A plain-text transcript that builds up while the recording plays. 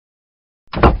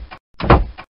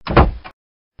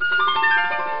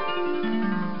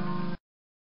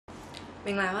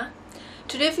Ming Lai wa.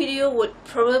 Today's video would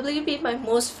probably be my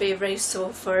most favorite so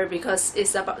far because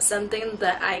it's about something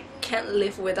that I can't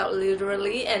live without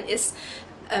literally, and it's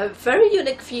a very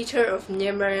unique feature of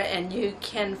Myanmar and you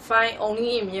can find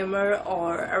only in Myanmar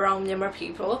or around Myanmar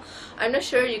people. I'm not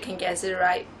sure you can guess it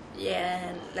right.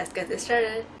 Yeah, let's get this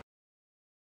started.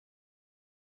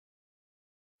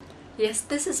 Yes,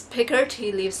 this is pickled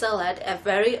tea leaf salad, a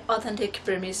very authentic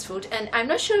Burmese food, and I'm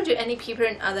not sure do any people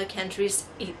in other countries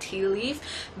eat tea leaf,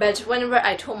 but whenever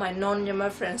I told my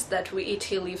non-Myanmar friends that we eat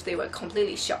tea leaf, they were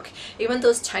completely shocked. Even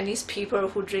those Chinese people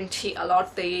who drink tea a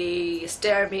lot, they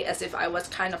stare at me as if I was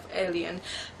kind of alien.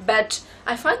 But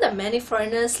I find that many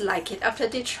foreigners like it after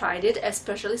they tried it,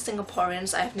 especially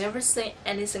Singaporeans. I've never seen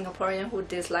any Singaporean who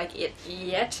dislike it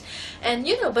yet. And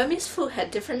you know, Burmese food had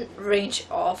different range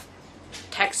of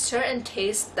texture and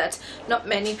taste that not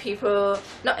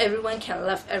everyone can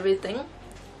love everything.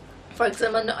 For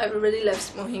example, not everybody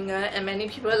loves mohinga and many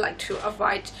people like to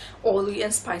avoid oily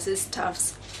and spicy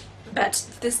stuffs. But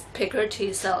this pickled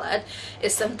tea salad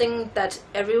is something that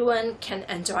everyone can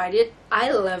enjoy it.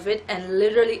 I love it, and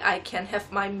literally I can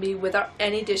have my meal without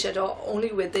any dish at all,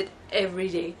 only with it every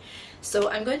day. So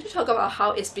I'm going to talk about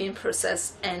how it's being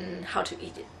processed and how to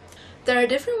eat it. There are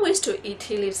different ways to eat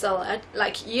tea leaf salad.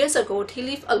 Like years ago, tea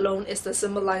leaf alone is the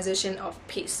symbolization of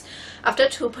peace. After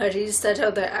two parties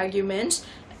settle their argument,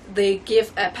 they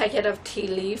give a packet of tea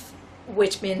leaf,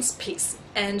 which means peace.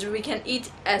 And we can eat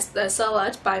as the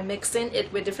salad by mixing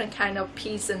it with different kind of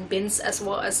peas and beans, as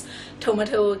well as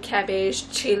tomato, cabbage,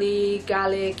 chili,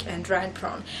 garlic, and dried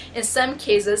prawn. In some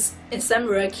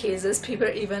rare cases, people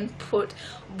even put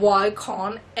boiled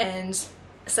corn and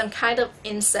some kind of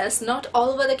insects. Not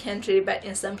all over the country, but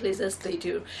in some places they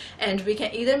do. And we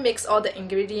can either mix all the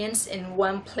ingredients in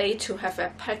one plate to have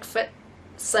a perfect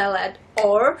salad,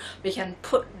 or we can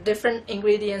put different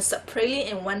ingredients separately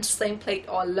in one same plate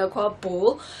or local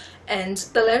bowl, and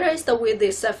the latter is the way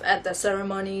they serve at the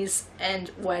ceremonies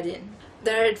and wedding.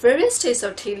 There are various tastes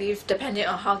of tea leaf depending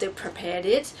on how they prepared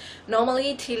it.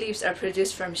 Normally, tea leaves are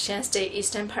produced from Shan State,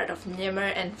 eastern part of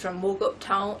Myanmar, and from Mogok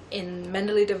town in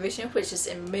Mandalay division, which is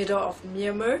in middle of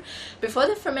Myanmar. Before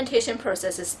the fermentation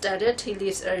process is started, tea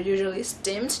leaves are usually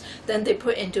steamed, then they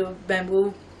put into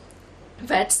bamboo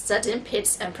vats set in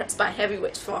pits and pressed by heavy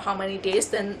weights for how many days.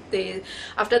 Then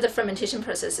after the fermentation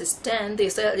process is done, they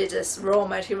sell it as raw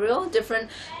material. Different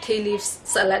tea leaf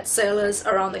salad sellers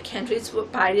around the country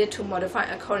would buy it to modify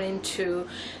according to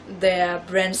their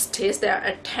brand's taste. There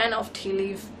are 10 of tea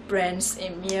leaf brands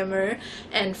in Myanmar,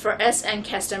 and for us and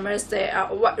customers there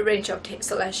are a wide range of taste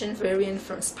selection varying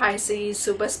from spicy,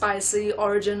 super spicy,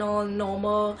 original,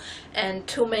 normal, and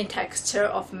two main texture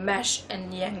of mash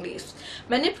and yang leaves.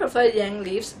 Many prefer yang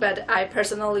leaves, but I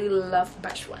personally love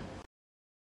mash one.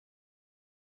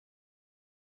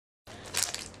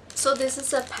 So this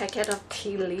is a packet of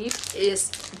tea leaf.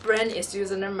 Brand is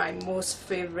usually my most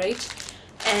favorite,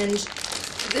 and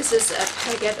this is a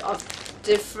packet of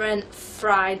different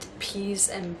fried peas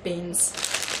and beans,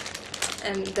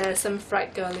 and there's some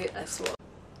fried garlic as well.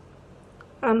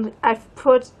 And I've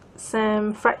put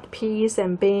some fried peas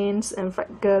and beans and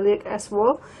fried garlic as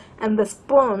well. And the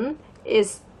spoon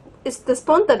is the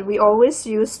spoon that we always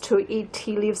use to eat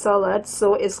tea leaf salad,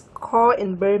 so it's called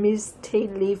in Burmese tea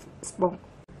leaf spoon.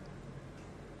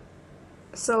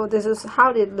 So this is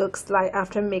how it looks like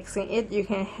after mixing it. You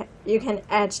can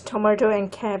add tomato and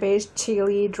cabbage,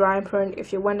 chili, dry prawn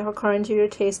if you want according to your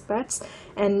taste buds,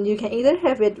 and you can either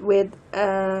have it with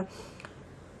a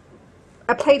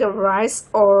plate of rice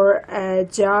or a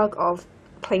jug of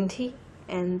plain tea,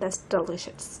 and that's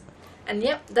delicious. And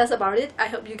yep, that's about it. I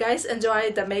hope you guys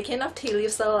enjoy the making of tea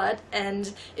leaf salad,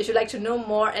 and if you'd like to know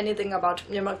more anything about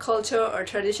Myanmar culture or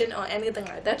tradition or anything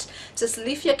like that, just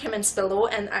leave your comments below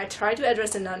and I try to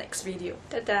address in our next video.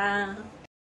 Ta-da!